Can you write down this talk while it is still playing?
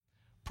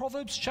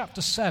Proverbs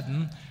chapter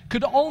 7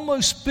 could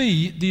almost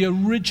be the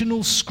original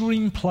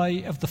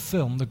screenplay of the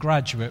film The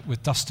Graduate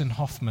with Dustin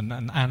Hoffman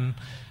and Anne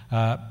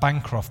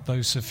Bancroft.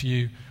 Those of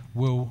you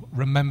will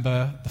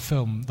remember the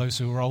film, those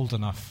who are old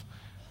enough.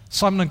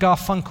 Simon &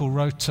 Garfunkel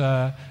wrote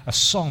a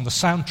song, the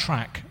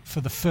soundtrack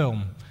for the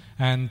film,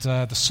 and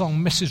the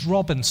song Mrs.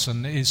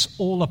 Robinson is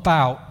all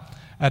about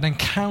an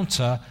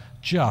encounter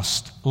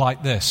just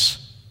like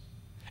this.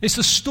 It's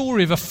the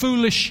story of a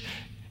foolish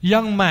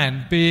young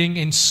man being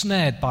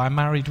ensnared by a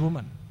married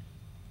woman.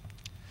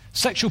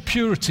 Sexual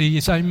purity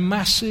is a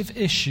massive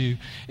issue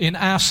in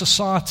our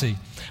society,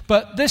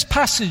 but this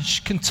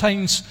passage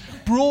contains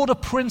broader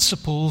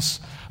principles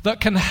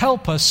that can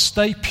help us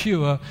stay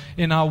pure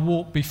in our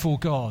walk before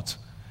God,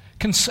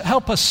 can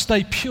help us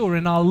stay pure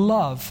in our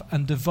love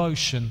and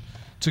devotion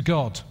to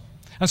God.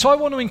 And so I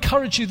want to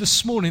encourage you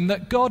this morning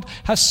that God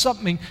has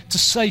something to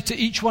say to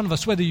each one of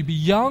us, whether you be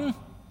young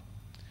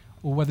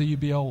or whether you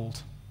be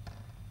old.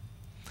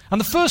 And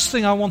the first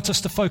thing I want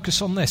us to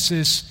focus on this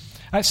is,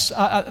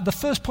 the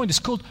first point is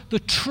called the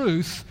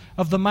truth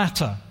of the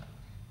matter.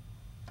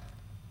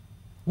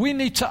 We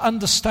need to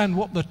understand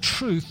what the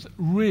truth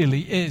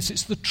really is.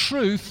 It's the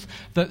truth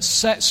that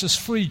sets us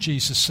free,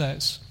 Jesus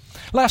says.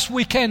 Last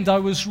weekend I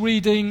was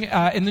reading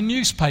in the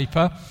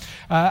newspaper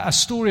a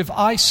story of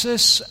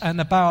ISIS and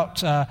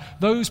about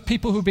those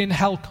people who've been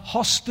held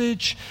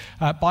hostage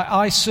by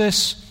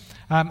ISIS.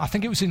 I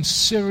think it was in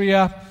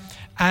Syria.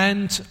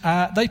 And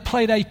they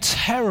played a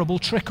terrible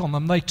trick on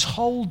them. They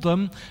told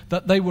them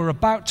that they were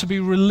about to be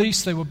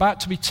released, they were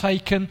about to be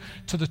taken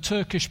to the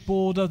Turkish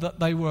border, that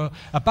they were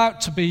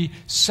about to be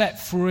set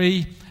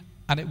free,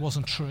 and it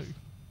wasn't true.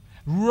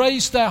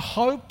 Raised their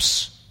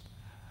hopes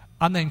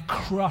and then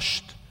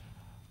crushed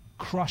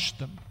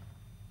them.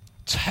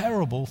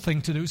 Terrible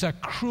thing to do. It was a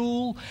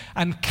cruel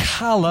and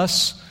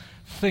callous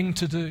thing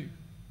to do.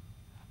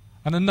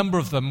 And a number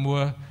of them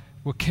were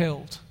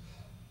killed.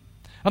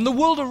 And the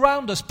world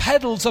around us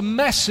peddles a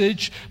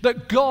message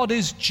that God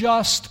is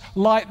just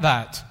like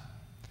that.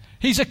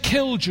 He's a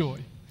killjoy.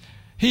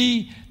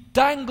 He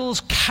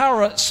dangles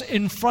carrots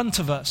in front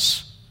of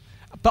us,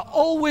 but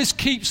always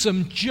keeps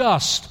them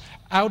just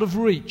out of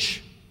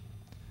reach.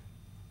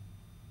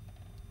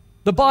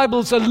 The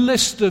Bible's a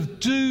list of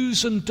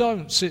do's and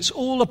don'ts. It's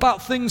all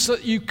about things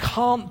that you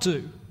can't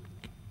do.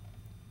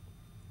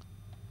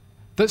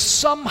 That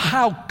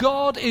somehow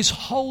God is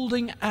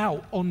holding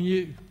out on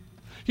you.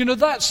 You know,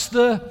 that's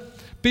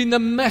been the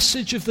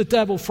message of the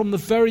devil from the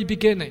very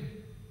beginning.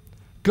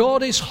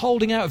 God is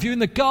holding out of you. In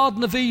the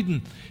Garden of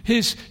Eden,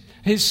 his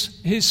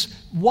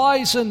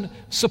wise and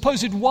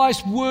supposed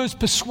wise words,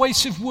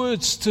 persuasive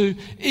words to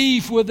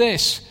Eve were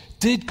this: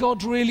 did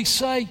God really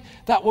say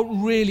that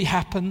would really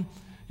happen?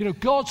 You know,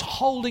 God's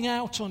holding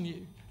out on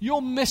you.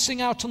 You're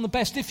missing out on the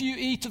best. If you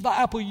eat of that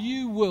apple,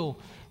 you will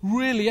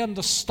really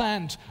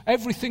understand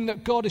everything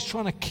that God is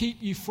trying to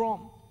keep you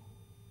from.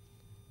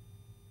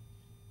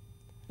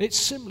 It's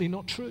simply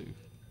not true.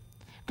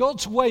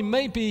 God's way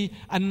may be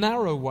a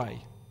narrow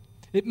way.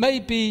 It may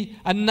be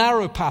a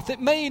narrow path.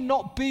 It may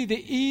not be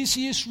the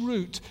easiest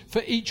route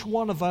for each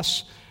one of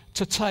us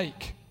to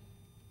take.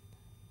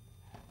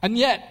 And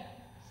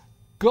yet,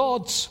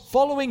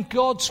 following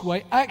God's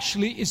way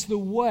actually is the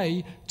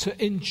way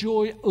to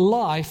enjoy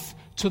life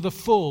to the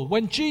full.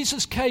 When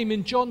Jesus came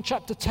in John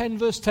chapter 10,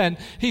 verse 10,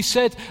 he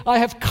said, "I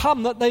have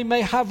come that they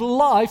may have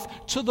life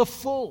to the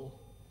full."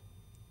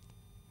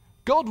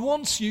 God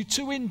wants you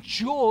to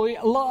enjoy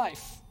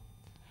life.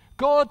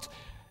 God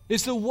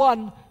is the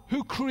one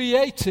who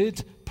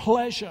created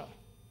pleasure.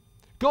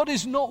 God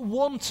is not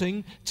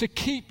wanting to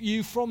keep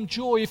you from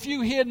joy. If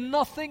you hear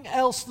nothing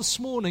else this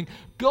morning,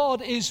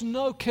 God is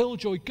no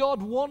killjoy.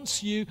 God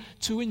wants you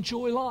to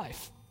enjoy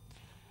life.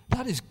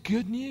 That is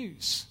good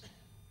news.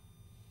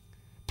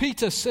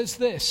 Peter says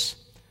this: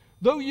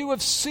 though you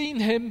have seen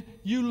him,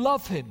 you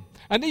love him.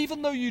 And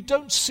even though you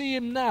don't see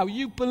him now,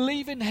 you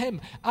believe in him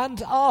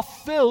and are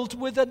filled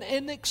with an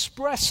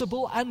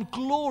inexpressible and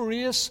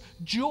glorious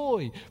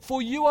joy.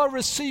 For you are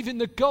receiving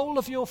the goal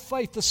of your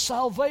faith, the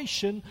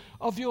salvation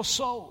of your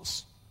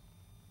souls.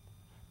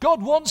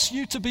 God wants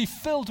you to be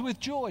filled with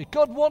joy.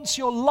 God wants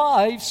your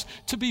lives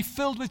to be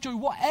filled with joy.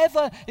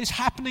 Whatever is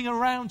happening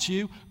around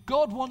you,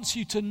 God wants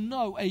you to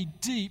know a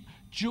deep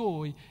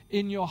joy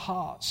in your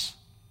hearts.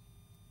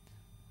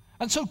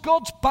 And so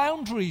God's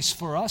boundaries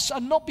for us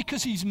are not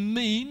because he's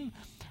mean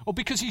or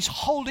because he's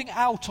holding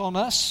out on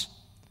us,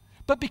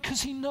 but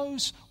because he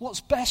knows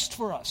what's best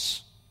for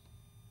us.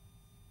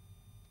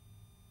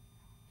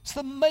 It's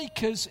the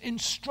Maker's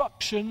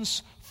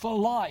instructions for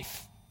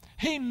life.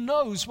 He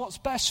knows what's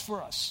best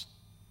for us.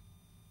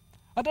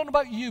 I don't know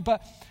about you,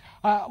 but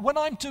when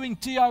I'm doing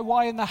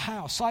DIY in the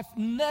house, I've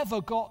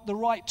never got the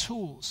right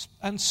tools.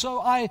 And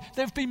so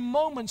there have been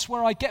moments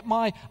where I get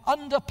my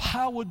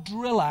underpowered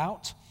drill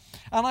out,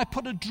 and I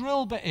put a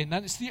drill bit in,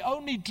 and it's the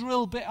only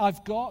drill bit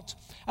I've got,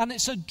 and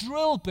it's a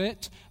drill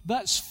bit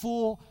that's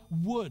for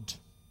wood.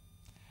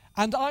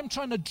 And I'm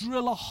trying to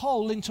drill a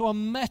hole into a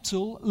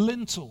metal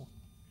lintel.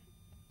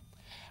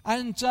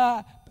 And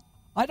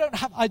I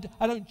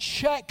don't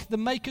check the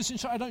maker's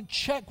instruction. I don't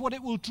check what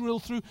it will drill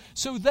through.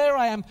 So there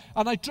I am,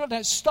 and I drill it.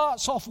 It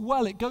starts off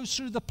well. It goes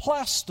through the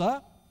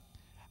plaster,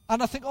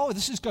 and I think, oh,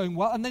 this is going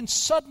well. And then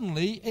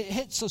suddenly it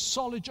hits a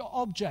solid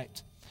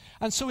object.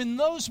 And so in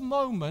those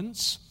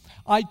moments,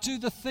 I do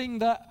the thing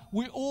that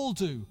we all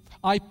do.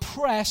 I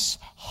press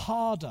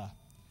harder.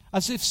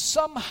 As if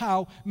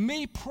somehow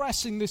me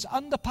pressing this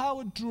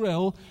underpowered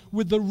drill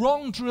with the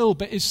wrong drill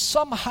bit is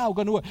somehow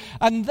going to work.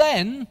 And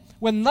then,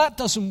 when that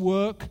doesn't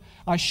work,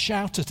 I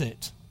shout at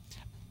it.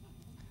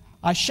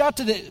 I shout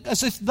at it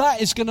as if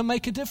that is going to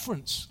make a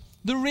difference.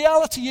 The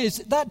reality is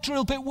that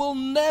drill bit will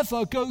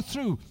never go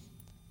through.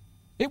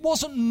 It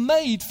wasn't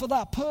made for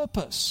that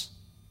purpose.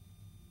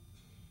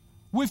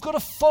 We've got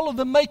to follow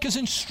the maker's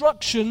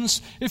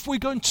instructions if we're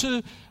going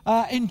to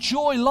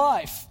enjoy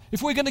life,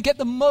 if we're going to get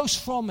the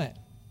most from it.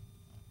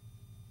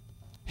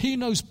 He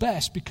knows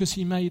best because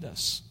he made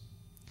us.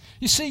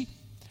 You see,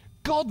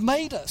 God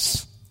made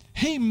us.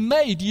 He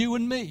made you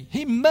and me.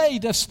 He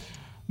made us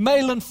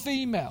male and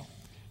female.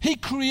 He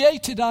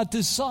created our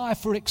desire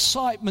for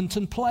excitement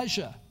and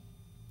pleasure.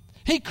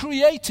 He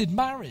created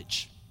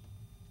marriage.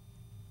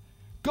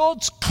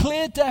 God's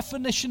clear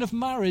definition of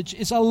marriage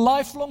is a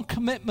lifelong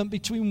commitment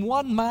between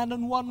one man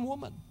and one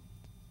woman.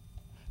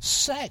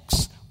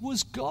 Sex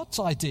was God's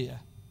idea.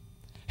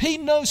 He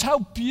knows how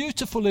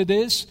beautiful it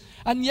is,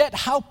 and yet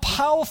how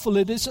powerful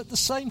it is at the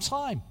same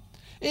time.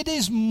 It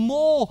is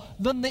more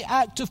than the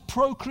act of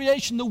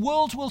procreation. The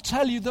world will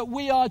tell you that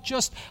we are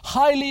just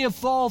highly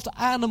evolved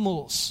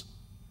animals.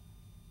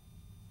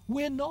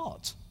 We're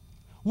not.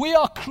 We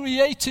are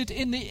created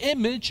in the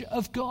image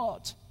of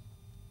God.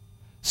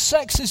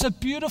 Sex is a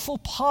beautiful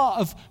part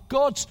of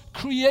God's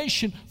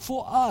creation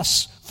for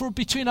us, for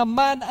between a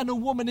man and a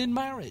woman in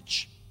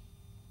marriage.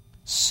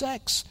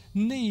 Sex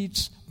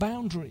needs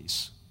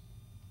boundaries.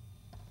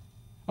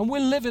 And we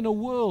live in a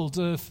world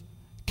of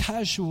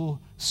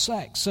casual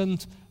sex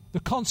and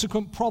the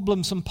consequent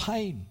problems and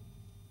pain.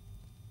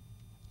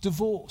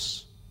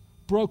 Divorce,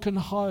 broken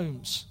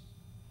homes,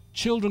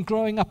 children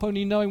growing up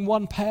only knowing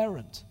one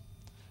parent,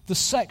 the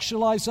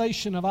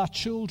sexualization of our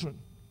children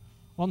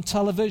on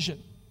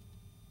television.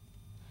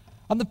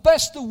 And the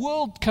best the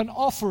world can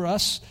offer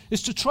us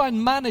is to try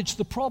and manage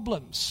the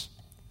problems.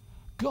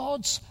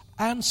 God's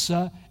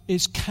answer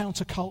is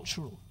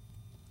countercultural.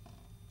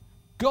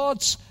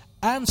 God's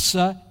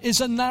answer is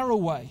a narrow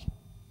way.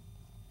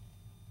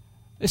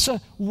 It's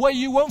a way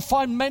you won't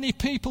find many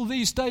people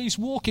these days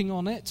walking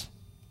on it.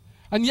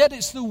 And yet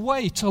it's the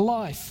way to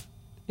life.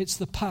 It's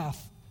the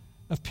path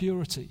of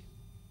purity.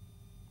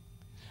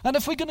 And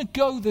if we're going to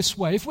go this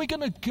way, if we're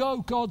going to go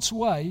God's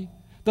way,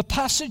 the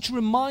passage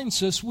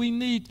reminds us we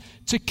need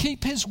to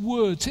keep his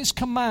words, his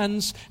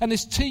commands, and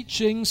his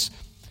teachings,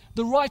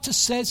 the writer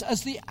says,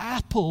 as the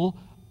apple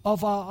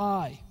of our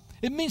eye.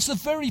 It means the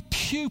very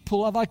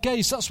pupil of our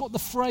gaze. That's what the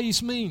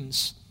phrase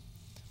means.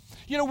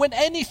 You know, when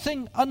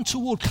anything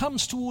untoward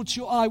comes towards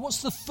your eye,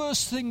 what's the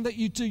first thing that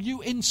you do?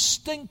 You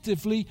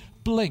instinctively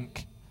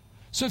blink.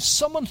 So if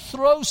someone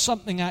throws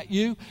something at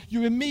you,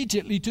 you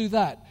immediately do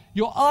that.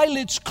 Your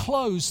eyelids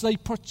close. They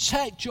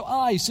protect your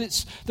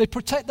eyes. They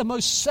protect the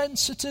most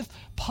sensitive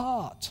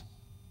part.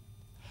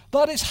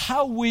 That is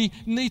how we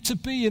need to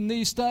be in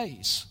these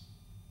days.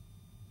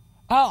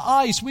 Our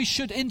eyes, we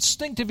should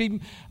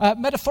instinctively,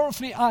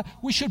 metaphorically,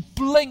 we should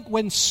blink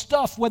when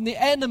the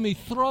enemy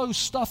throws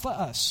stuff at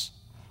us.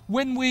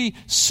 When we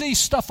see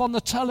stuff on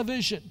the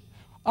television.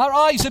 Our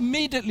eyes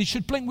immediately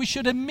should blink. We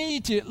should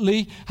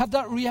immediately have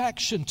that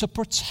reaction to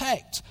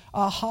protect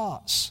our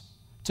hearts,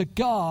 to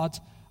guard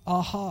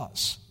our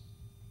hearts.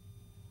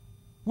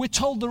 We're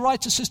told, the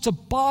writer says, to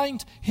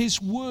bind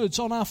his words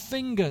on our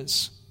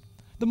fingers.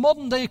 The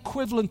modern day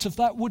equivalent of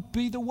that would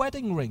be the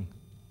wedding ring.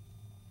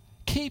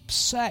 Keep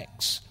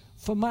sex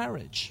for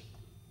marriage.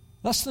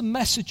 That's the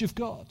message of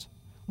God.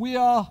 We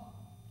are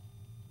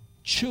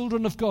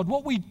children of God.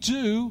 What we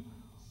do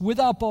with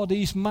our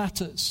bodies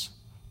matters.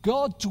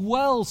 God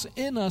dwells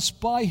in us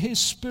by his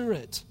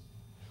Spirit.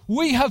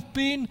 We have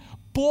been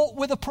bought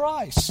with a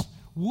price.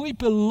 We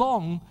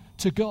belong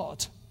to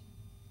God.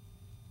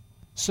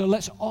 So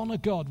let's honor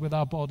God with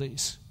our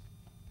bodies.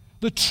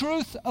 The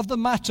truth of the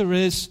matter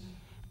is,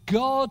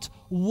 God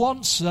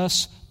wants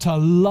us to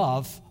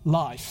love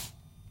life.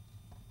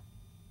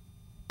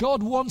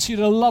 God wants you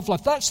to love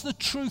life. That's the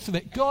truth of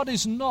it. God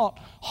is not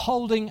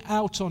holding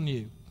out on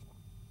you.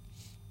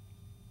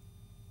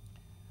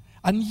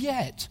 And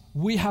yet,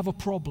 we have a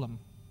problem.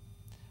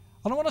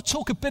 And I want to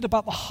talk a bit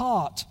about the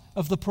heart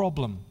of the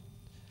problem.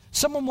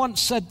 Someone once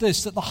said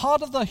this, that the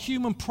heart of the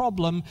human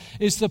problem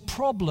is the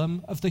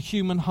problem of the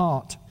human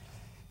heart.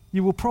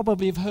 You will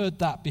probably have heard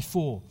that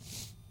before.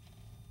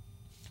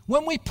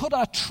 When we put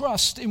our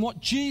trust in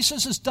what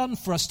Jesus has done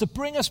for us to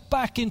bring us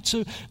back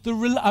into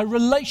a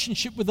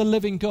relationship with the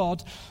living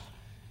God,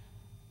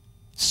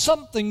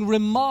 something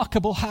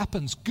remarkable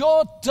happens.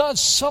 God does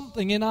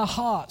something in our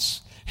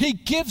hearts. He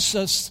gives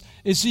us,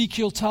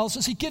 Ezekiel tells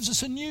us, he gives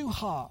us a new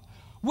heart.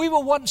 We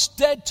were once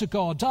dead to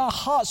God. Our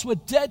hearts were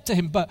dead to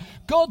him. But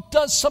God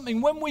does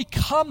something. When we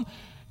come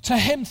to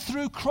Him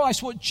through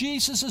Christ, what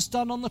Jesus has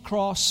done on the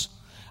cross,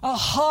 our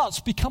hearts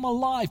become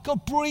alive.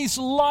 God breathes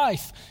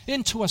life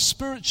into us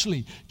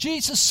spiritually.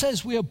 Jesus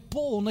says we are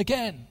born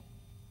again.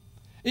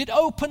 It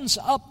opens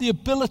up the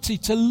ability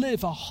to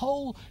live a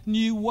whole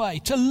new way,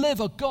 to live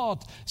a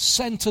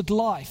God-centered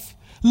life,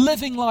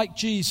 living like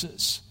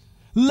Jesus,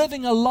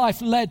 living a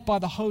life led by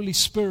the Holy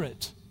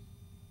Spirit.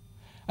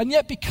 And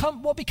yet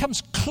what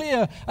becomes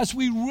clear as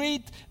we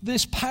read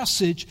this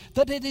passage,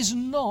 that it is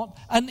not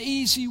an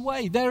easy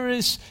way. There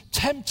is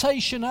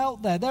temptation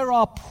out there. There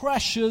are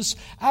pressures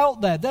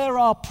out there. There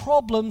are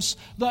problems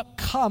that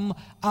come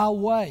our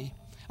way.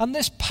 And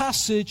this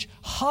passage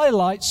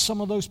highlights some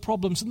of those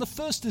problems. And the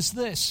first is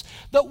this,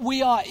 that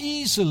we are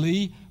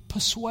easily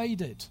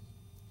persuaded.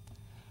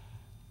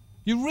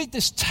 You read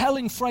this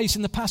telling phrase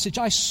in the passage,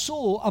 I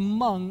saw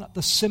among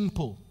the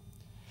simple.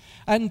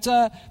 And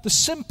the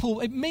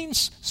simple, it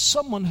means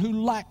someone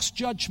who lacks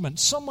judgment,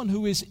 someone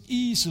who is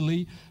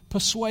easily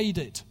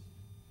persuaded,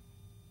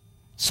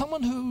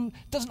 someone who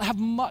doesn't have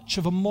much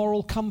of a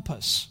moral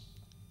compass.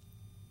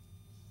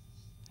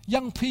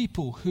 Young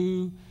people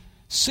who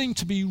seem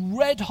to be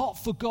red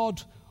hot for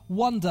God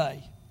one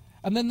day,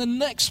 and then the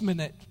next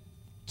minute,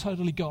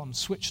 totally gone,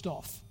 switched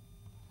off,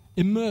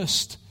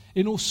 immersed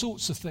in all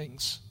sorts of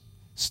things.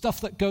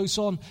 Stuff that goes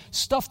on,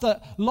 stuff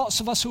that lots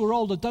of us who are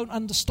older don't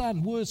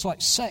understand. Words like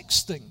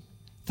sexting,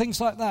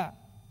 things like that.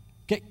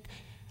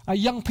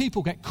 Young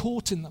people get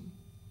caught in them.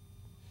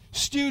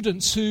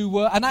 Students who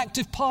were an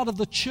active part of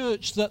the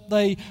church that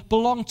they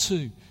belong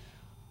to,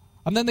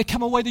 and then they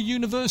come away to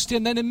university,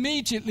 and then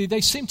immediately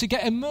they seem to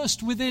get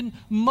immersed within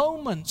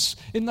moments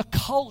in the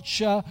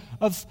culture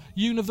of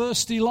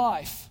university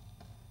life,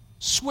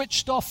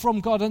 switched off from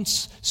God, and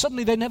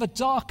suddenly they never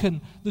darken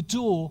the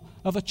door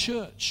of a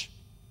church.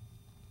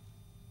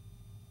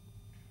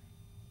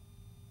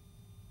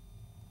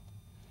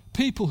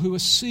 People who are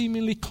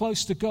seemingly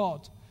close to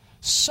God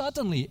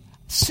suddenly,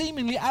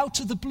 seemingly out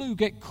of the blue,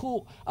 get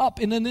caught up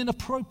in an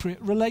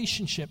inappropriate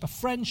relationship, a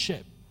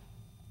friendship.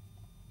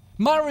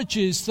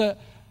 Marriages that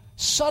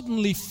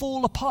suddenly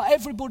fall apart.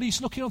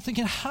 Everybody's looking on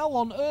thinking, how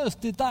on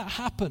earth did that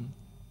happen?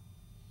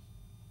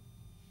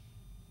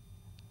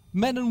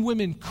 Men and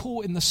women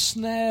caught in the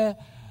snare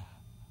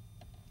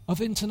of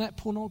internet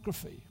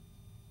pornography.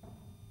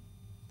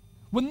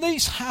 When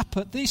these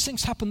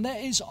things happen,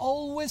 there is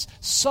always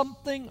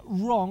something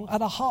wrong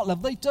at a heart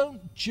level. They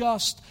don't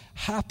just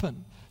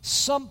happen.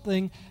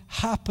 Something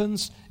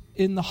happens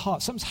in the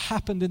heart. Something's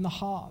happened in the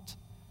heart.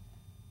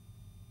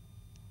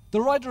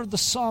 The writer of the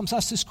Psalms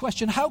asks this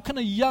question, how can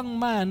a young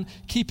man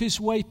keep his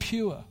way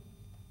pure?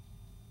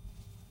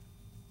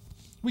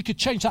 We could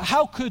change that.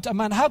 How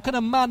can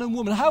a man and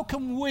woman, how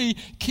can we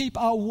keep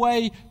our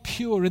way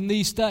pure in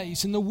these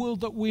days, in the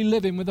world that we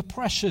live in, with the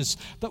pressures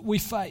that we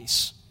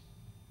face?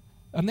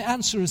 And the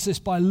answer is this,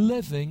 by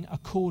living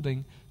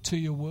according to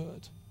your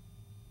word.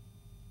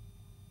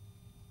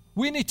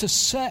 We need to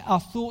set our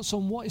thoughts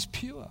on what is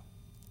pure.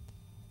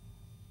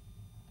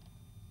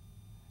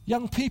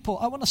 Young people,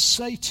 I want to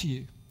say to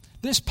you,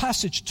 this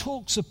passage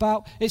talks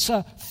about, it's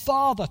a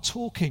father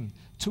talking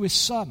to his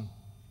son.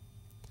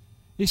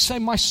 He's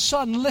saying, my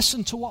son,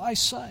 listen to what I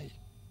say.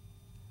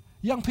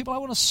 Young people, I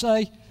want to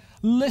say,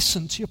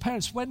 listen to your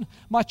parents. When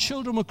my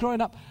children were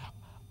growing up,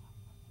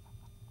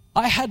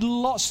 I had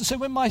lots to say.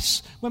 When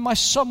my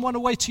son went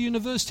away to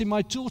university,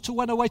 my daughter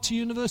went away to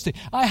university,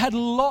 I had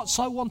lots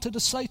I wanted to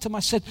say to them.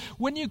 I said,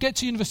 when you get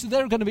to university,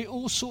 there are going to be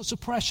all sorts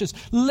of pressures.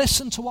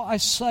 Listen to what I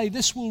say.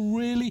 This will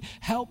really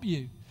help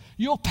you.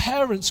 Your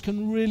parents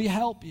can really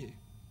help you.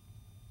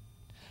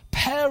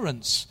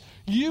 Parents,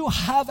 you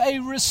have a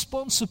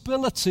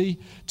responsibility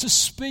to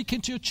speak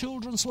into your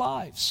children's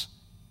lives.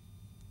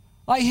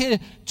 I hear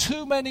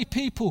too many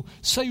people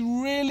say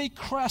really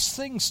crass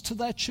things to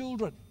their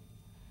children.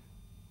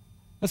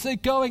 As they're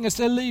going, as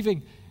they're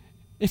leaving,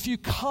 if you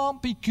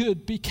can't be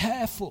good, be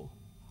careful.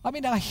 I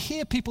mean, I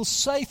hear people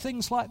say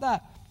things like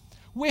that.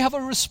 We have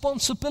a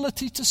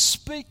responsibility to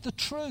speak the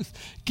truth,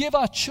 give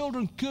our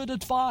children good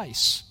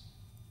advice.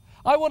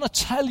 I want to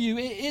tell you,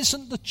 it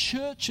isn't the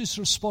church's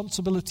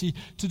responsibility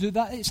to do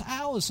that. It's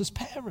ours as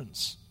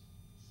parents.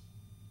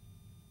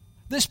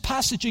 This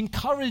passage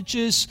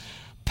encourages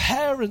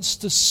parents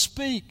to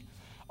speak.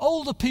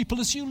 Older people,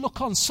 as you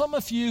look on, some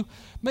of you,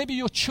 maybe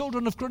your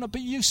children have grown up,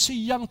 but you see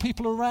young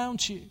people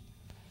around you,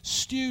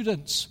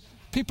 students,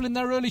 people in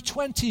their early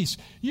 20s.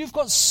 You've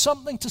got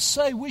something to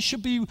say. We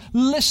should be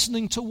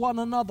listening to one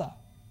another.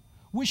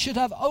 We should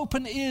have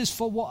open ears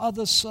for what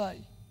others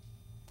say.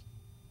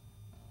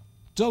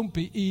 Don't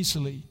be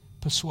easily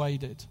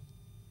persuaded.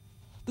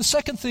 The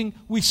second thing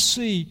we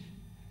see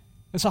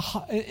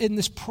in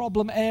this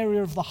problem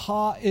area of the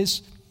heart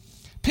is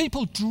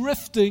people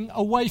drifting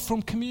away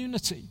from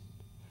community.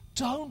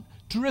 Don't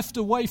drift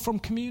away from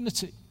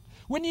community.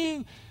 When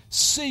you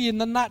see in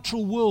the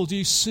natural world,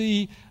 you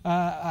see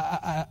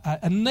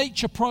a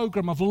nature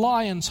program of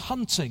lions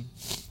hunting,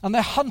 and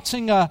they're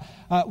hunting a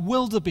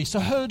wildebeest, a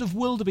herd of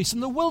wildebeest,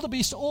 and the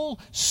wildebeest all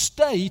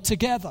stay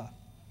together.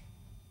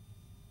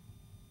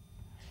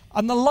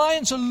 And the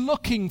lions are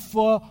looking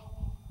for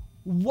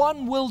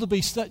one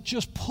wildebeest that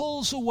just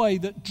pulls away,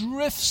 that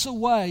drifts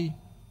away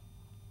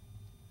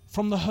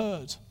from the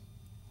herd.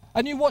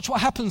 And you watch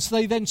what happens.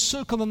 They then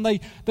circle them, they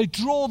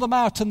draw them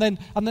out, and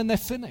then they're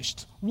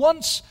finished.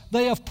 Once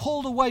they have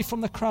pulled away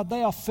from the crowd,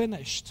 they are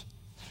finished.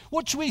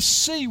 What do we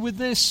see with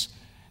this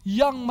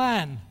young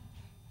man?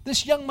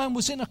 This young man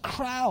was in a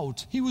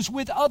crowd. He was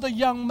with other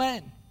young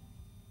men.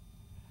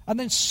 And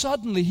then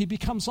suddenly he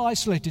becomes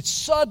isolated.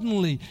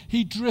 Suddenly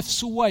he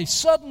drifts away.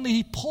 Suddenly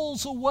he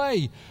pulls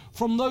away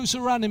from those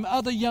around him,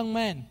 other young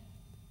men.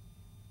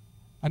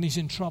 And he's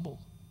in trouble.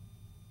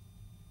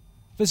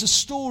 There's a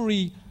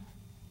story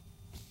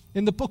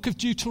in the book of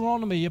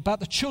Deuteronomy about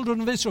the children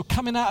of Israel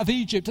coming out of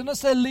Egypt. And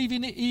as they're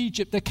leaving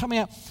Egypt, they're coming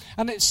out.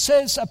 And it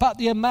says about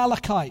the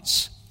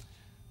Amalekites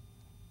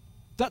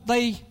that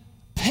they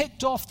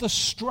picked off the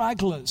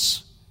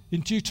stragglers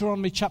in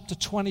Deuteronomy chapter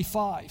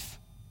 25.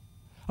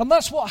 And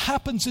that's what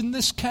happens in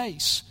this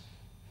case.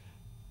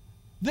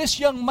 This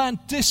young man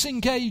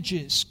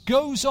disengages,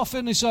 goes off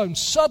on his own.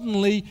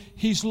 Suddenly,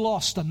 he's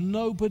lost and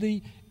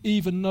nobody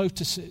even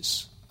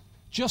notices.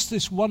 Just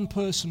this one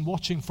person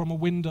watching from a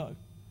window.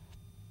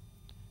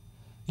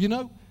 You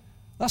know,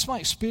 that's my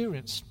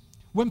experience.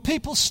 When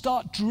people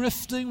start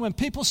drifting, when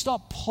people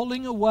start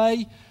pulling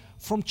away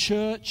from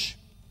church,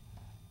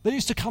 they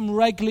used to come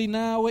regularly,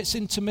 now it's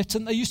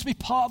intermittent. They used to be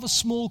part of a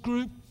small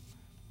group,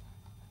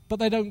 but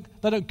they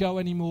don't go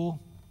anymore.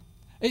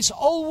 It's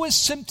always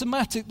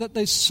symptomatic that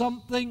there's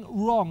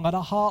something wrong at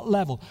a heart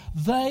level.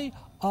 They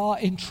are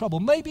in trouble.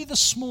 Maybe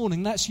this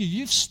morning, that's you.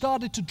 You've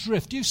started to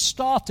drift. You've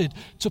started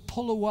to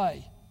pull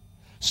away.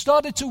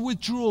 Started to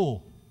withdraw.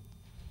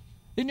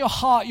 In your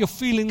heart, you're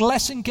feeling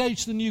less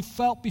engaged than you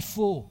felt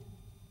before.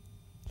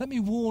 Let me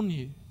warn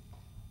you.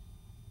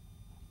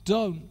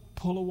 Don't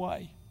pull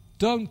away.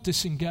 Don't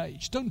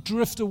disengage. Don't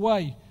drift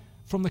away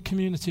from the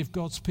community of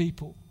God's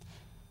people.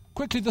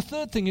 Quickly, the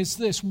third thing is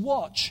this: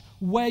 watch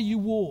where you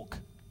walk.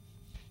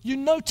 You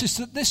notice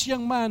that this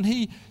young man,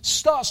 he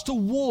starts to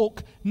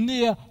walk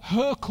near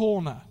her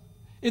corner,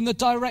 in the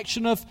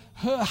direction of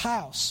her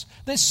house.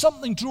 There's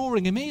something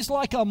drawing him. He's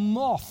like a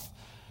moth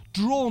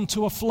drawn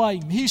to a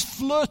flame. He's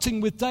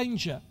flirting with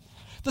danger.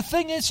 The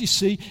thing is, you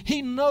see,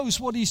 he knows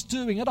what he's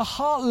doing. At a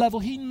heart level,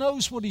 he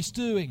knows what he's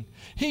doing.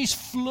 He's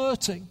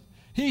flirting.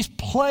 He's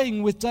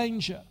playing with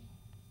danger.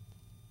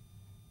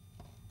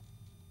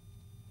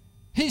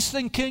 He's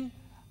thinking,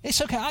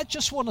 it's okay, I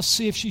just want to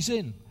see if she's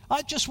in.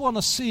 I just want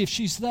to see if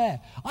she's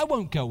there. I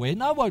won't go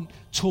in. I won't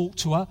talk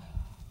to her.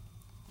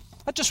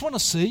 I just want to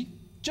see.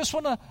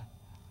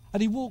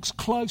 And he walks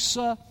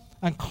closer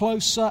and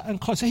closer and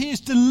closer. He is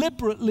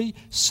deliberately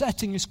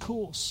setting his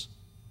course.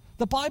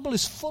 The Bible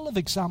is full of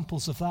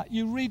examples of that.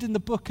 You read in the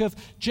book of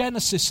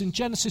Genesis, in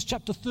Genesis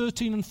chapter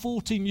 13 and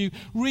 14, you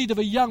read of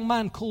a young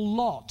man called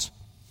Lot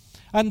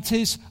and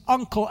his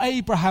uncle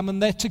Abraham,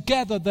 and they're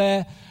together.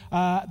 They're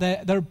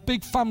a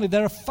big family.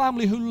 They're a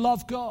family who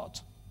love God.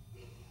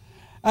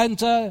 And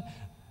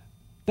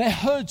their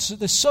herds,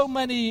 there's so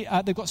many,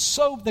 God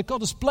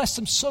has blessed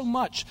them so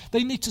much,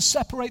 they need to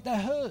separate their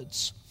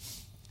herds.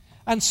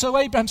 And so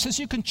Abraham says,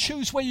 you can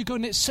choose where you go.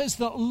 And it says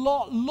that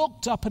Lot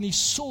looked up and he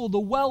saw the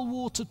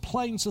well-watered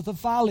plains of the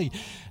valley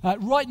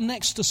right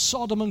next to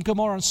Sodom and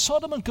Gomorrah. And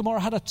Sodom and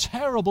Gomorrah had a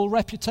terrible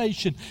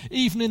reputation,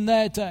 even in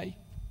their day.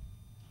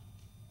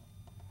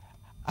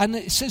 And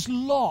it says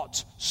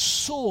Lot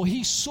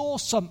he saw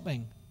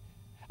something.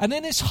 And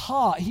in his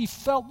heart, he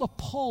felt the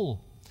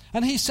pull.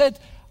 And he said,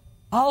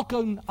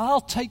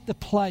 I'll take the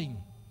plain.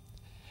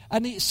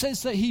 And it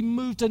says that he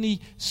moved and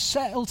he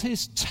settled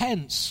his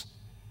tents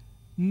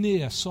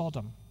near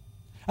Sodom.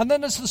 And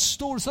then as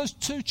those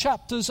two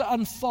chapters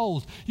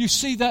unfold, you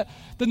see that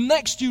the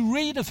next you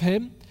read of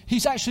him,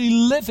 he's actually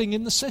living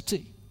in the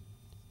city.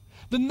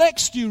 The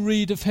next you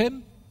read of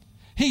him,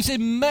 he's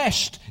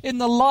enmeshed in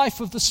the life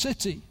of the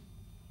city.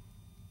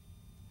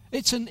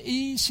 It's an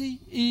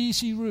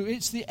easy route.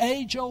 It's the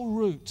age-old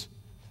route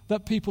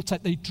that people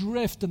take. They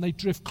drift and they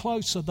drift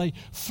closer. They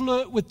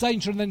flirt with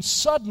danger and then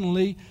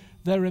suddenly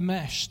they're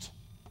enmeshed.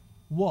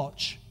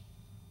 Watch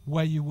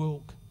where you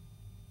walk.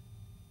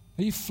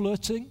 Are you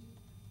flirting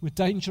with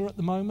danger at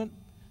the moment?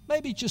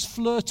 Maybe just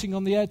flirting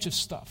on the edge of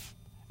stuff,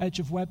 edge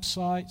of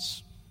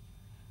websites.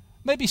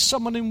 Maybe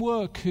someone in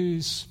work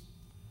who's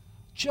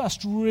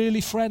just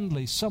really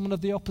friendly, someone of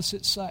the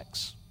opposite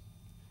sex.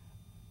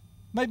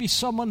 Maybe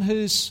someone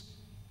who's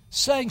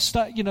saying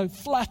stuff,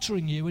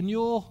 flattering you, and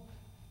you're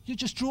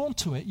just drawn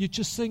to it. You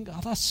just think, oh,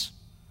 that's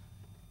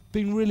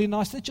being really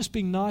nice. They're just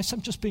being nice.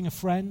 I'm just being a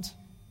friend.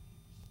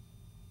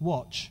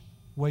 Watch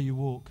where you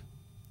walk.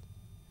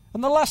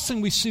 And the last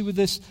thing we see with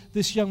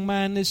this young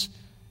man is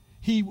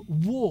he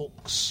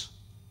walks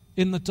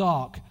in the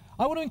dark.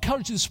 I want to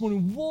encourage you this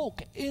morning,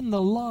 walk in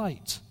the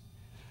light.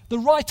 The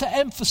writer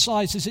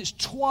emphasizes it's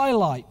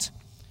twilight.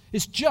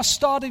 It's just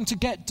starting to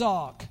get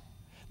dark.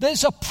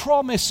 There's a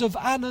promise of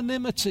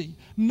anonymity.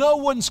 No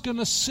one's going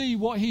to see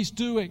what he's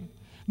doing.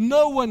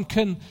 No one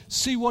can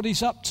see what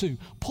he's up to.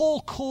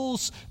 Paul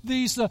calls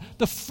these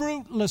the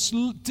fruitless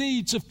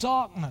deeds of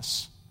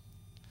darkness.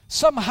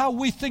 Somehow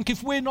we think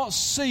if we're not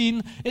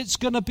seen, it's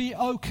going to be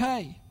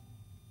okay.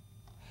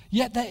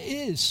 Yet there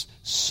is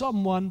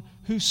someone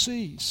who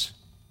sees.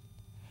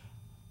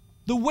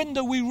 The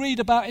window we read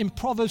about in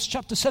Proverbs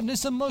chapter 7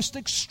 is the most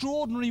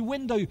extraordinary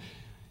window.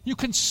 You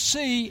can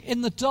see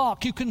in the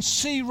dark. You can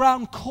see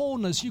round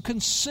corners. You can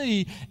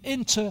see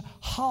into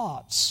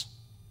hearts.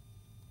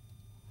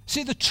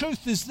 See, the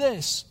truth is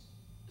this.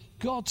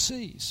 God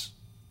sees.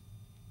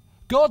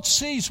 God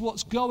sees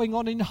what's going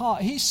on in your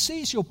heart. He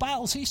sees your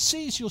battles. He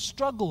sees your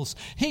struggles.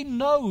 He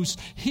knows.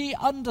 He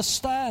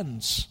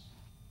understands.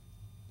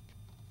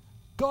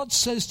 God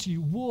says to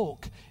you,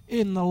 walk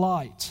in the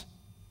light.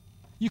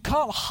 You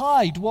can't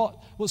hide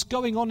what's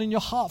going on in your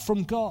heart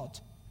from God.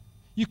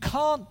 You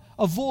can't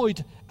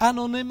avoid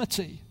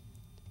anonymity.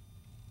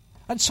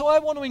 And so I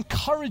want to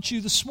encourage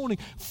you this morning,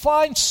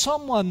 find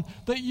someone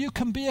that you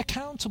can be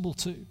accountable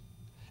to.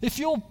 If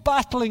you're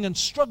battling and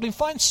struggling,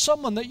 find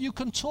someone that you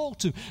can talk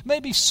to.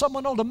 Maybe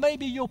someone older,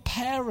 maybe your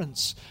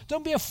parents.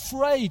 Don't be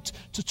afraid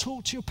to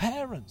talk to your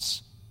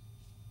parents.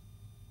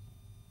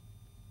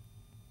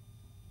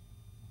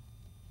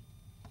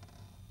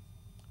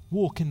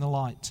 Walk in the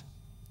light.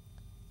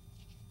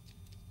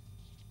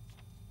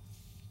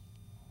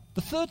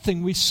 The third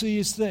thing we see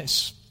is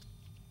this.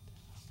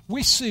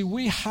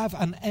 We have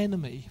an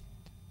enemy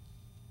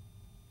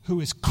who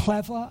is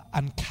clever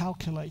and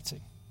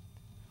calculating.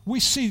 We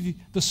see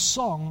the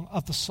song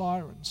of the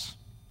sirens.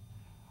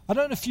 I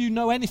don't know if you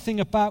know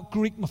anything about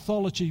Greek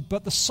mythology,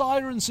 but the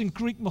sirens in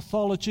Greek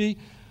mythology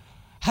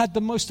had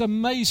the most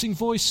amazing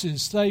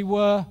voices. They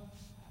were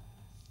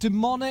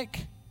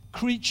demonic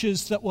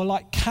creatures that were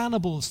like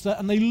cannibals,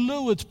 and they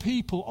lured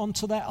people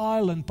onto their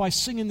island by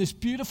singing this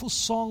beautiful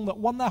song that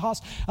won their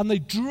hearts, and they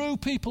drew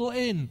people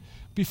in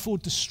before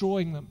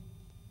destroying them.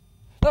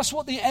 That's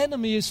what the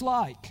enemy is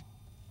like.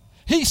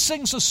 He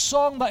sings a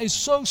song that is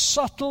so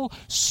subtle,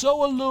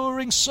 so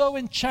alluring, so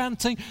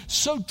enchanting,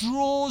 so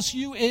draws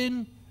you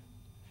in.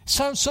 It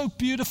sounds so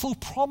beautiful,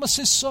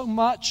 promises so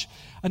much,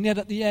 and yet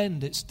at the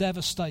end it's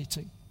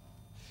devastating.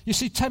 You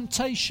see,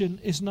 temptation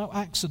is no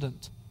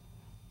accident.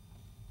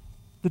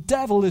 The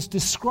devil is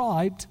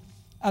described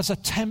as a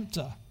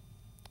tempter,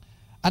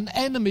 an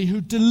enemy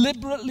who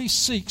deliberately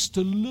seeks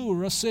to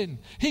lure us in.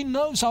 He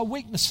knows our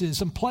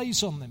weaknesses and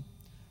plays on them.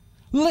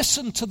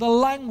 Listen to the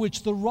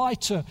language the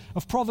writer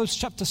of Proverbs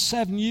chapter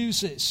 7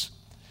 uses.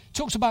 He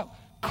talks about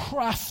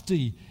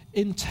crafty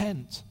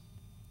intent.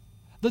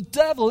 The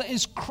devil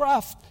is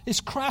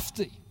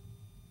crafty.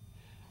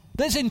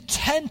 There's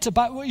intent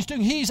about what he's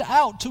doing. He's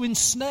out to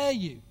ensnare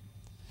you.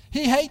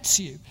 He hates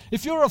you.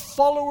 If you're a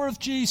follower of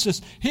Jesus,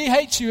 he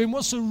hates you and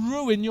wants to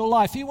ruin your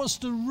life. He wants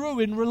to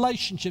ruin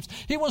relationships.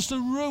 He wants to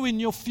ruin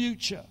your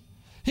future.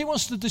 He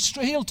wants to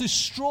destroy. He'll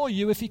destroy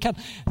you if he can.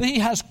 He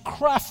has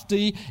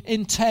crafty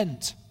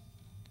intent.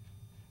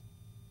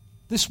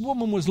 This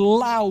woman was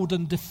loud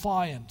and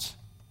defiant.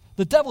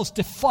 The devil's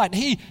defiant.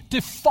 He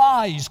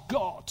defies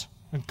God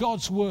and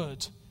God's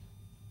word.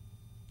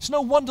 It's no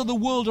wonder the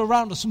world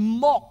around us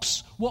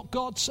mocks what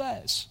God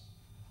says.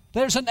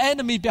 There's an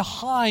enemy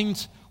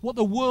behind what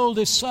the world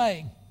is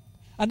saying.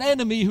 An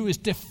enemy who is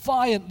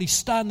defiantly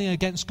standing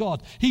against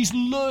God. He's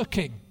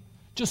lurking,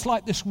 just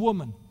like this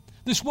woman.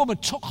 This woman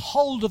took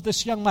hold of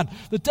this young man.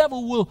 The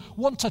devil will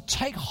want to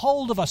take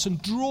hold of us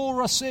and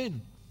draw us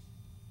in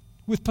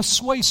with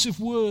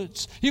persuasive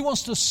words. He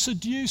wants to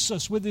seduce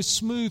us with his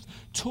smooth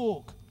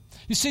talk.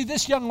 You see,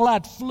 this young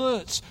lad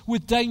flirts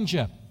with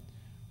danger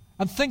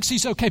and thinks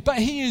he's okay, but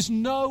he is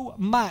no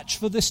match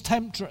for this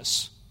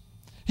temptress.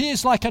 He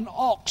is like an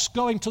ox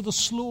going to the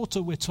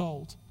slaughter, we're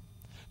told.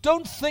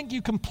 Don't think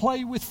you can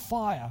play with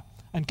fire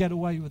and get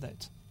away with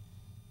it.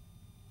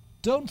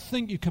 Don't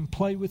think you can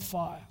play with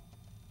fire.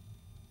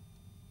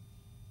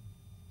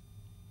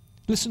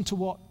 Listen to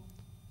what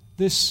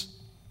this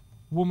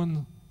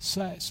woman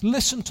says.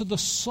 Listen to the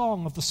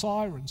song of the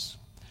sirens.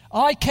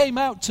 I came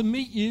out to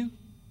meet you.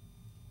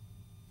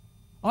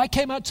 I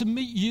came out to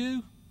meet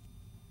you.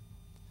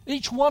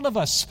 Each one of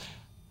us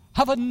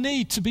have a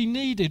need to be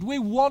needed. We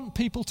want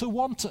people to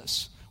want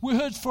us. We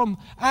heard from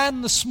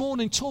Anne this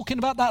morning talking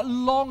about that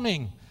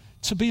longing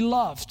to be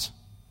loved.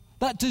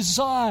 That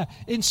desire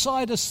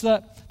inside us,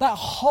 that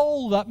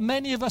hole that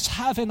many of us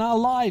have in our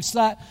lives,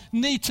 that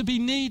need to be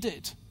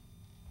needed.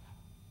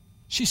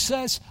 She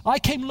says, I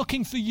came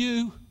looking for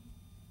you.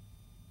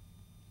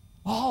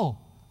 Oh,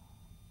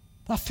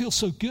 that feels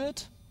so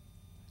good.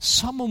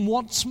 Someone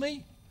wants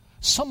me.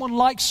 Someone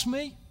likes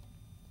me.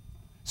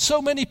 So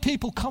many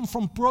people come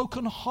from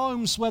broken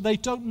homes where they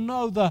don't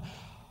know the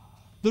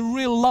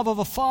real love of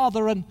a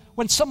father. And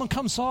when someone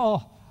comes,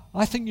 oh,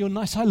 I think you're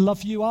nice. I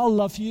love you. I'll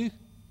love you.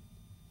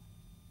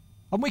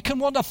 And we can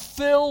want to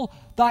fill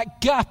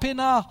that gap in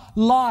our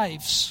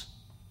lives.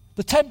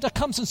 The tempter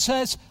comes and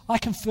says, I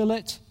can fill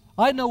it.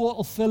 I know what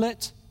will fill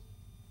it.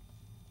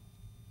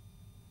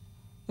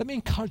 Let me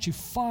encourage you,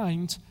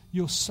 find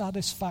your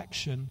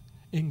satisfaction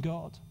in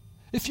God.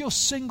 If you're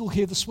single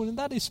here this morning,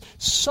 that is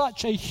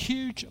such a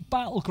huge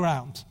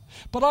battleground.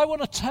 But I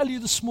want to tell you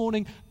this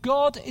morning,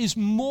 God is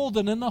more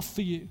than enough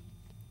for you.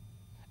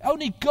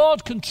 Only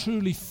God can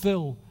truly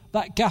fill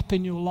that gap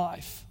in your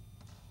life.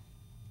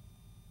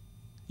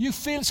 You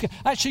feel scared.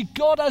 Actually,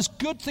 God has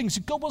good things.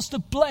 God wants to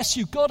bless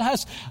you. God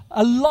has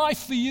a life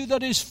for you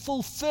that is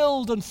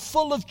fulfilled and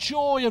full of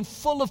joy and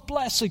full of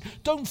blessing.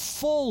 Don't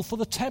fall for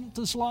the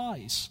tempter's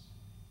lies.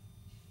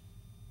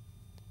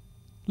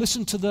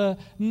 Listen to the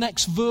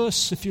next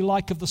verse, if you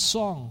like, of the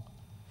song.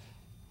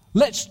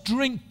 Let's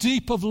drink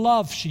deep of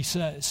love, she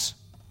says.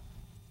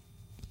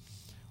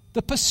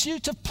 The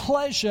pursuit of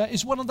pleasure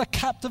is one of the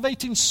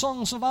captivating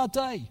songs of our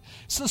day.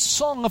 It's the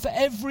song of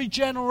every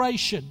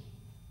generation.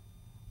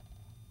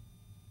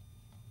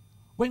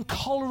 When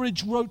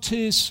Coleridge wrote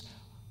his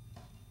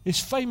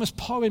famous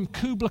poem,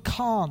 Kubla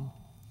Khan,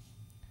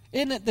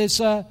 in it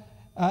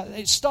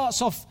it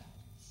starts off,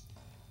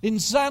 in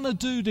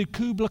Xanadu did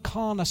Kubla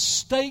Khan a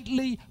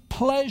stately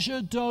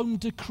pleasure-domed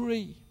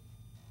decree.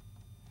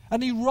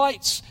 And he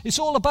writes, it's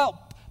all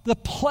about the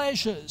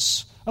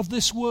pleasures of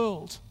this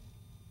world.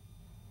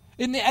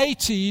 In the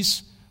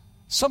 80s,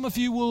 some of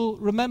you will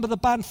remember the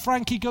band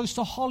Frankie Goes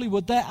to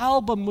Hollywood. Their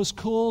album was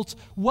called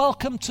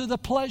Welcome to the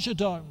Pleasure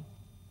Dome.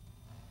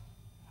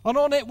 And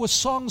on it were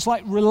songs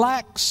like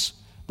Relax,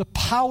 The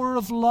Power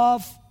of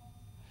Love.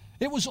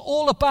 It was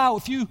all about,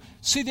 if you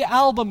see the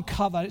album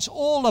cover, it's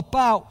all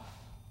about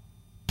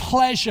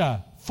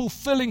pleasure,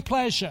 fulfilling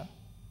pleasure.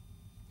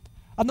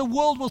 And the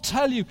world will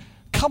tell you,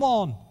 come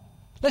on,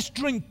 let's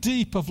drink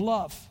deep of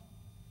love.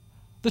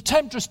 The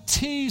temptress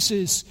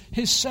teases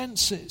his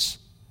senses.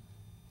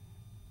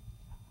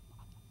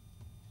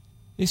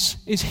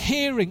 Is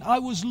hearing, I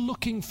was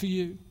looking for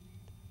you.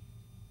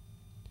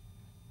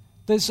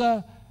 There's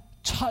a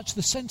touch,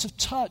 the sense of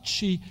touch.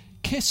 She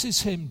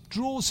kisses him,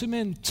 draws him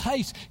in,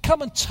 taste.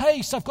 Come and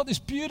taste. I've got this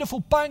beautiful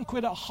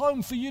banquet at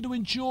home for you to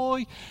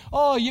enjoy.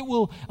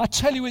 Oh, I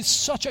tell you,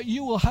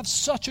 you will have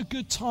such a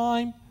good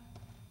time.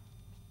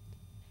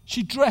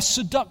 She dressed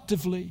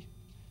seductively,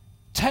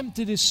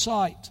 tempted his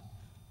sight,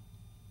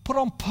 put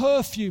on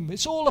perfume.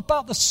 It's all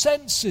about the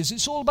senses.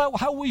 It's all about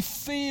how we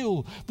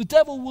feel. The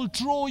devil will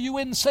draw you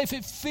in and say, if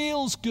it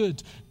feels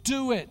good,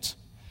 do it.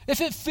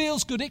 If it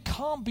feels good, it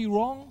can't be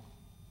wrong.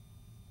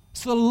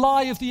 It's the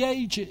lie of the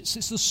ages.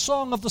 It's the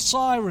song of the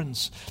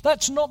sirens.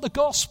 That's not the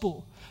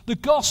gospel. The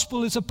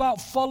gospel is about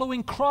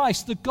following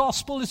Christ. The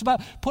gospel is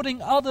about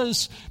putting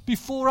others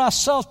before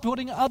ourselves,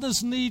 putting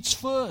others' needs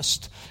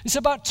first. It's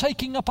about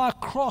taking up our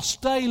cross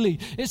daily.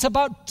 It's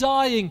about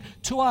dying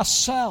to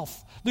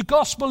ourselves. The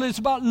gospel is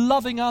about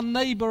loving our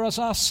neighbor as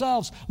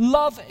ourselves.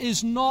 Love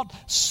is not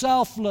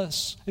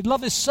selfless.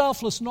 Love is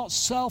selfless, not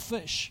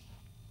selfish.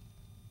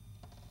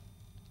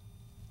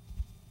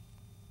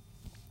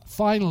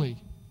 Finally,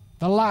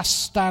 the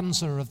last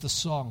stanza of the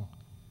song.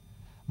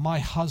 My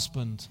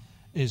husband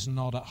is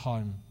not at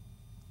home.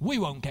 We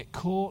won't get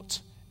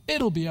caught.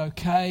 It'll be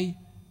okay.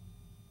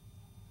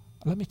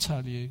 Let me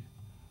tell you,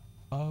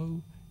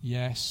 oh,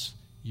 yes,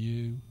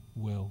 you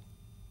will.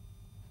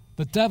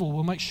 The devil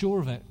will make sure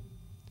of it.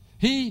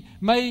 He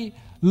may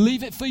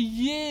leave it for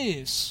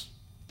years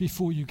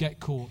before you get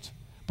caught.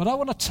 But I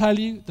want to tell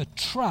you, the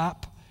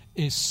trap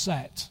is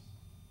set.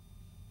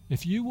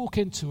 If you walk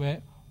into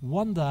it,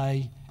 one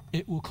day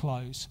it will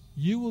close.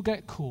 You will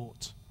get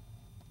caught.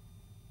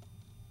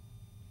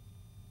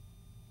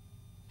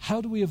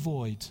 How do we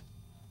avoid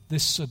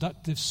this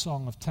seductive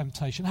song of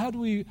temptation? How do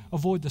we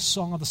avoid the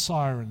song of the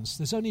sirens?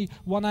 There's only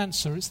one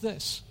answer. It's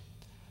this: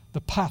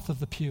 the path of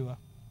the pure.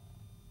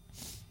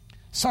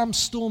 Sam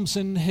Storms,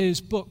 in his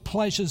book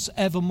Pleasures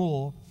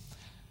Evermore,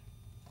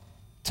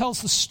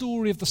 tells the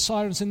story of the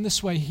sirens in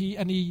this way.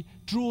 He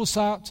draws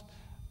out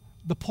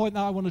the point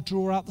that I want to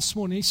draw out this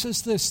morning. He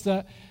says this,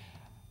 that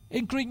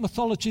in Greek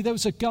mythology there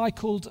was a guy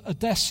called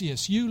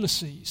Odysseus,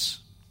 Ulysses.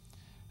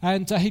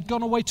 And he'd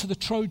gone away to the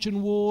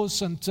Trojan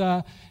Wars,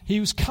 and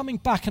he was coming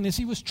back, and as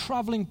he was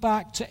traveling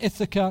back to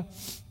Ithaca,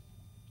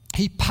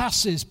 he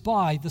passes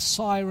by the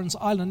Sirens'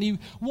 Island. He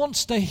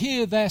wants to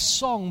hear their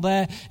song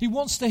there. He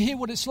wants to hear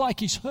what it's like.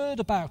 He's heard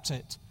about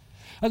it.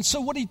 And so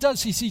what he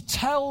does is he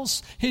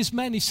tells his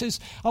men, he says,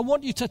 I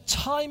want you to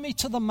tie me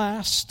to the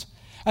mast.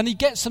 And he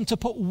gets them to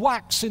put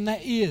wax in their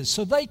ears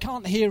so they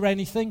can't hear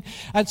anything.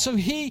 And so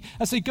he,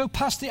 as they go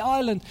past the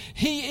island,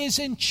 he is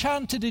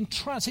enchanted,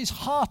 entranced. His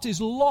heart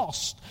is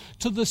lost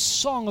to the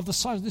song of the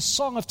sirens, this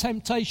song of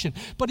temptation.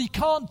 But he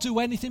can't do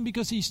anything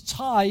because he's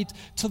tied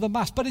to the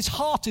mast. But his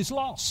heart is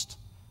lost.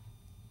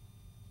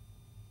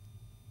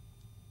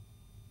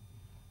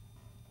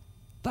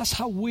 That's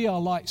how we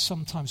are like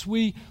sometimes.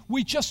 We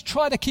just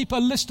try to keep a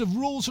list of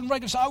rules and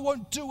regulations. I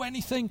won't do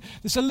anything.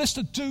 There's a list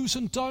of do's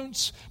and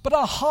don'ts. But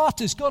our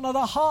heart is gone. At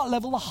our heart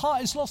level, the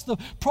heart is lost. The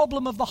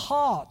problem of the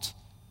heart.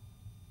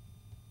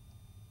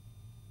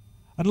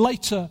 And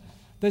later,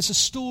 there's a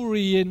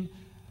story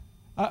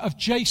of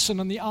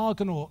Jason and the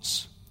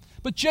Argonauts.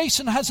 But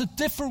Jason has a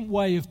different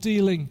way of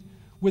dealing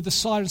with the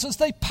Sirens. As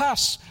they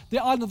pass the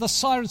island of the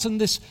Sirens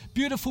and this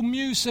beautiful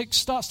music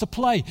starts to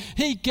play,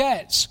 he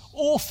gets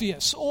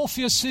Orpheus.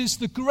 Orpheus is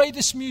the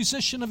greatest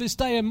musician of his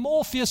day, and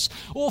Orpheus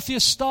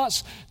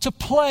starts to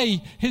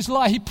play his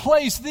lyre. He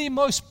plays the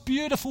most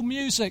beautiful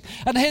music,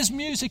 and his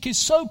music is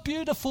so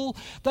beautiful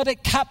that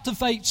it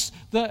captivates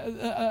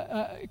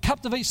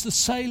the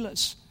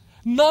sailors.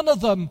 None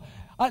of them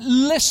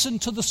listen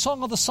to the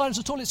song of the Sirens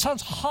at all. It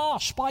sounds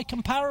harsh by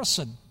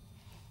comparison.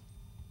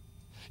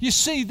 You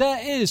see,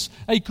 there is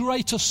a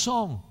greater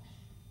song.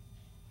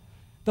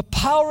 The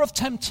power of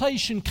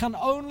temptation can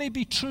only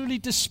be truly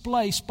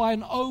displaced by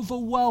an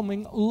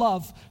overwhelming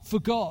love for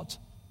God.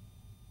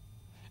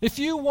 If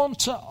you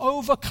want to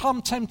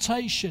overcome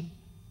temptation,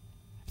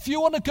 if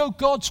you want to go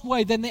God's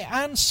way, then the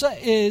answer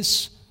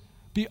is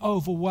be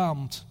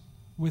overwhelmed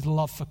with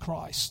love for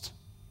Christ.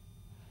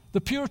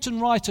 The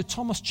Puritan writer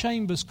Thomas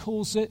Chambers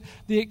calls it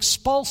the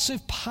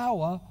expulsive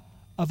power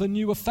of a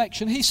new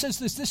affection. He says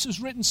this was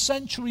written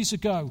centuries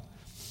ago.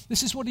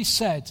 This is what he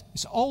said.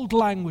 It's old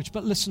language,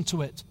 but listen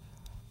to it.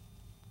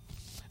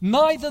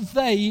 Neither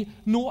they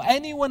nor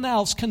anyone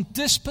else can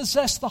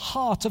dispossess the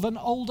heart of an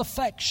old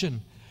affection,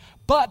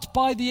 but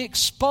by the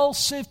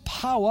expulsive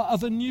power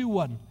of a new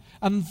one,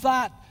 and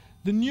that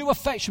the new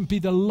affection be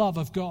the love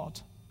of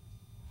God.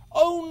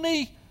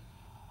 Only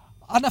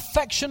an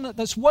affection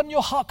that's won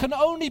your heart can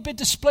only be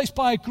displaced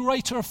by a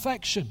greater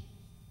affection.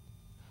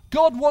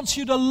 God wants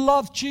you to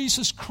love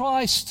Jesus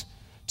Christ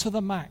to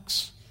the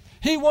max.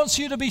 He wants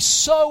you to be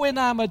so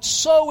enamored,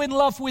 so in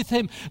love with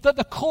him, that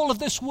the call of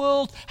this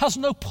world has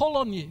no pull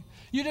on you.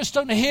 You just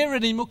don't hear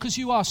it anymore because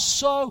you are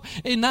so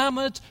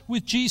enamored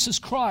with Jesus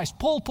Christ.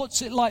 Paul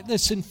puts it like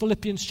this in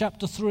Philippians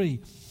chapter 3.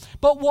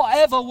 But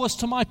whatever was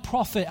to my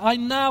profit, I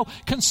now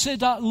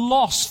consider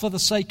loss for the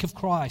sake of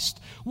Christ.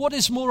 What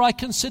is more, I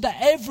consider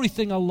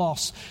everything a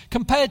loss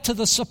compared to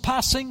the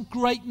surpassing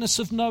greatness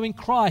of knowing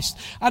Christ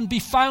and be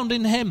found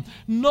in him,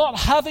 not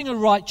having a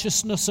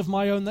righteousness of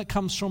my own that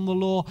comes from the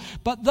law,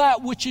 but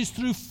that which is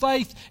through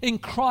faith in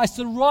Christ,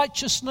 the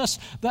righteousness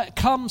that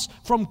comes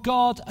from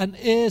God and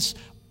is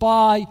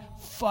by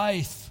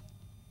faith.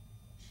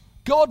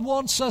 God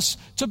wants us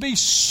to be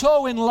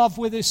so in love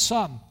with his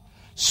Son,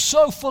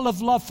 so full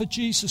of love for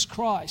Jesus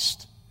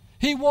Christ.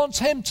 He wants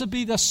him to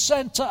be the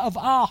center of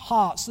our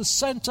hearts, the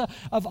center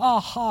of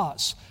our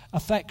hearts'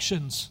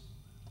 affections.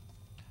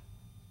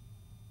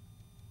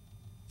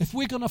 If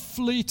we're going to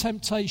flee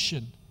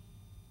temptation,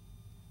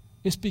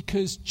 it's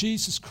because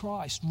Jesus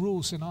Christ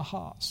rules in our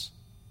hearts.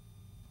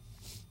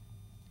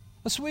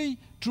 As we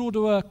draw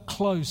to a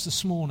close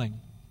this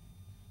morning,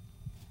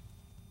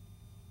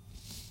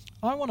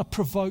 I want to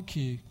provoke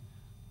you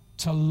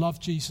to love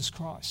Jesus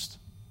Christ.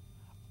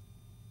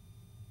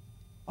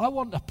 I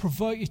want to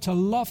provoke you to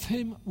love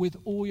him with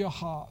all your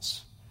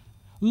hearts.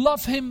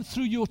 Love him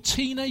through your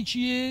teenage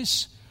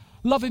years.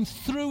 Love him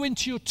through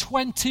into your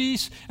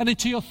 20s and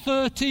into your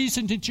 30s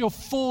and into your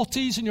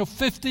 40s and your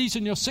 50s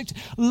and your 60s.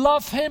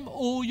 Love him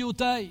all your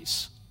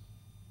days.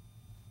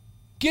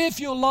 Give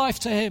your life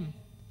to him.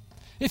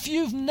 If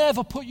you've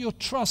never put your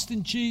trust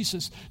in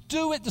Jesus,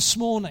 do it this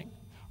morning.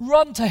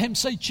 Run to him.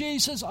 Say,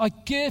 Jesus, I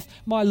give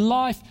my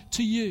life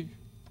to you.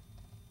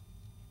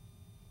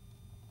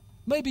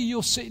 Maybe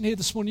you're sitting here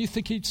this morning, you're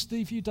thinking,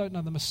 Steve, you don't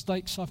know the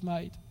mistakes I've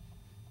made.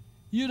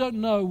 You don't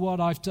know what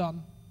I've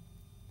done.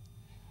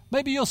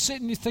 Maybe you're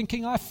sitting here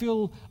thinking, I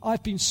feel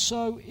I've been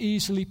so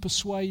easily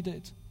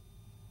persuaded.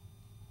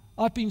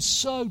 I've been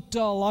so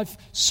dull. I've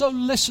so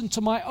listened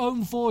to my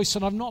own voice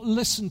and I've not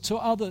listened to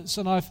others,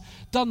 and I've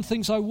done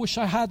things I wish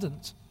I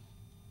hadn't.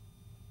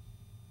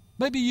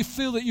 Maybe you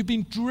feel that you've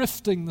been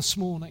drifting this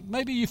morning.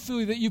 Maybe you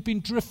feel that you've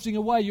been drifting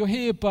away. You're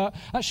here, but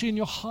actually in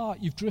your heart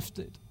you've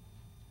drifted.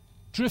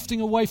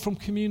 Drifting away from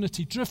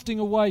community, drifting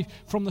away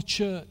from the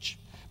church.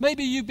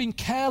 Maybe you've been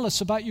careless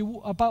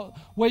about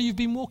where you've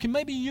been walking.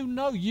 Maybe you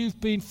know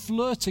you've been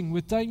flirting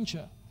with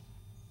danger.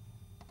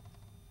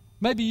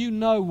 Maybe you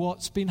know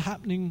what's been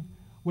happening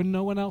when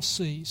no one else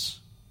sees.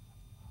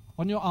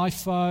 On your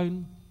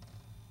iPhone,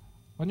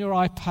 on your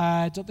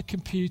iPad, at the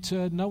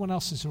computer, no one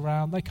else is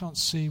around. They can't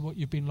see what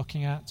you've been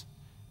looking at.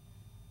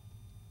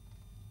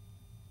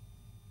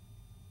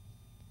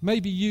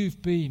 Maybe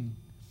you've been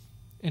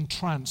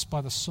entranced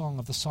by the song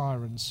of the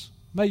sirens.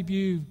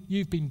 Maybe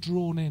you've been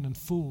drawn in and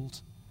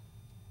fooled.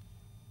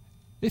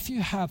 If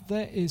you have,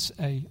 there is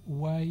a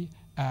way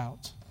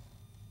out.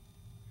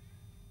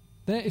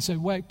 There is a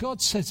way.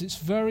 God says it's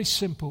very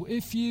simple.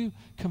 If you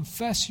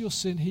confess your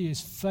sin, he is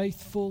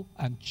faithful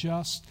and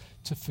just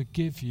to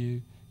forgive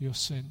you your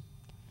sin.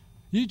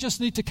 You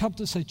just need to come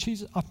to say,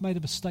 Jesus, I've made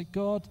a mistake.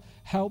 God,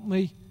 help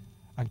me.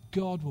 And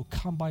God will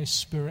come by his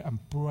Spirit and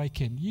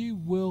break in. You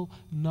will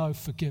know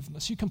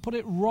forgiveness. You can put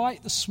it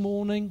right this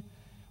morning,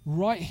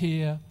 right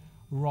here,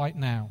 right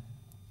now.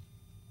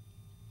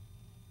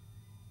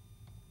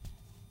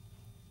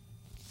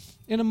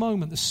 In a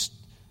moment,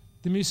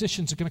 the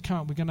musicians are going to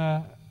come. We're going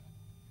to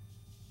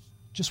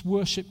just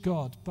worship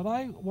God. But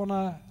I want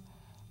to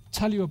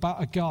tell you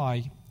about a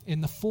guy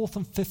in the 4th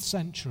and 5th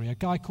century, a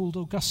guy called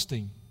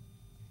Augustine.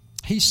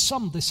 he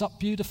summed this up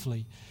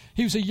beautifully.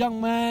 He was a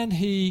young man.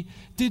 He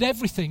did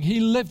everything. He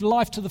lived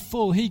life to the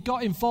full. He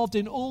got involved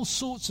in all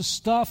sorts of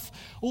stuff,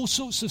 all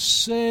sorts of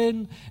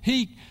sin.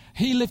 He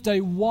lived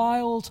a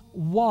wild,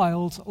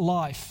 wild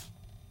life.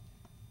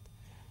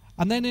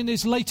 And then in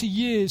his later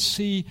years,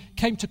 he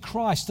came to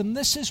Christ. And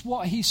this is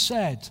what he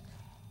said.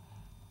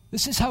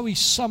 This is how he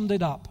summed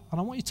it up. And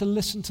I want you to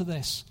listen to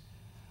this.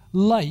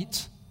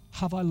 Late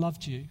have I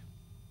loved you.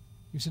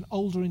 He was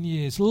older in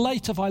years.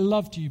 Late have I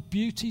loved you.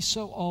 Beauty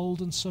so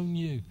old and so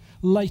new.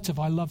 Late have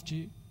I loved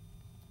you.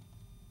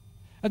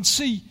 And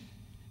see,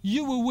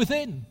 you were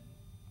within.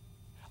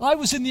 I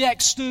was in the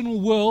external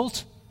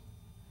world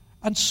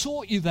and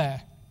sought you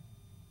there.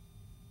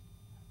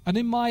 And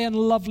in my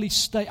unlovely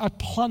state, I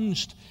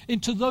plunged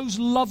into those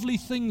lovely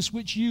things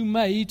which you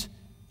made.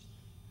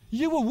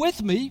 You were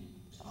with me,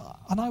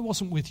 and I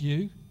wasn't with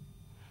you.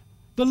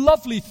 The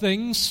lovely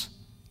things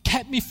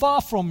kept me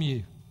far from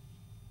you.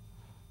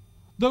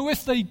 Though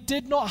if they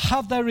did not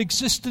have their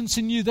existence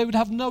in you, they would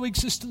have no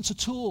existence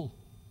at all.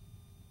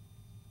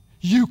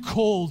 You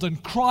called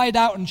and cried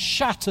out and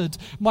shattered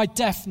my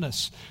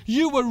deafness.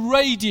 You were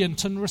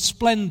radiant and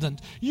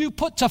resplendent. You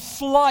put to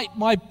flight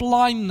my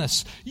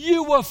blindness.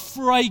 You were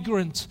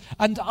fragrant,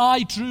 and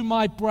I drew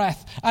my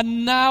breath,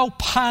 and now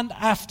pant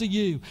after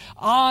you.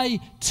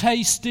 I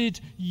tasted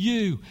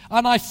you,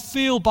 and I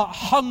feel but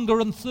hunger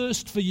and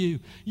thirst for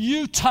you.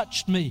 You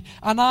touched me,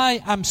 and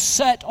I am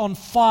set on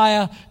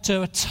fire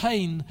to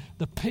attain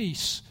the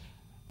peace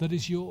that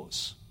is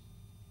yours.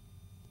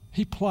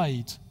 He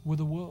played with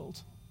the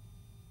world.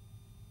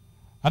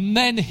 And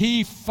then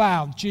he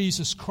found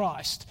Jesus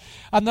Christ.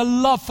 And the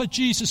love for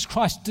Jesus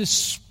Christ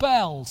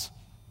dispelled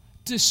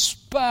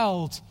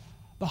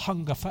the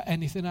hunger for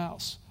anything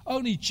else.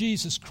 Only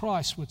Jesus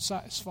Christ would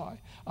satisfy.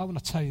 I want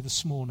to tell you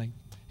this morning,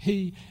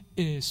 he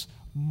is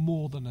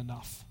more than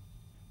enough.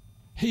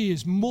 He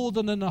is more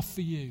than enough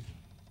for you.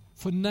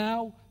 For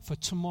now, for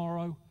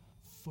tomorrow,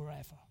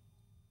 forever.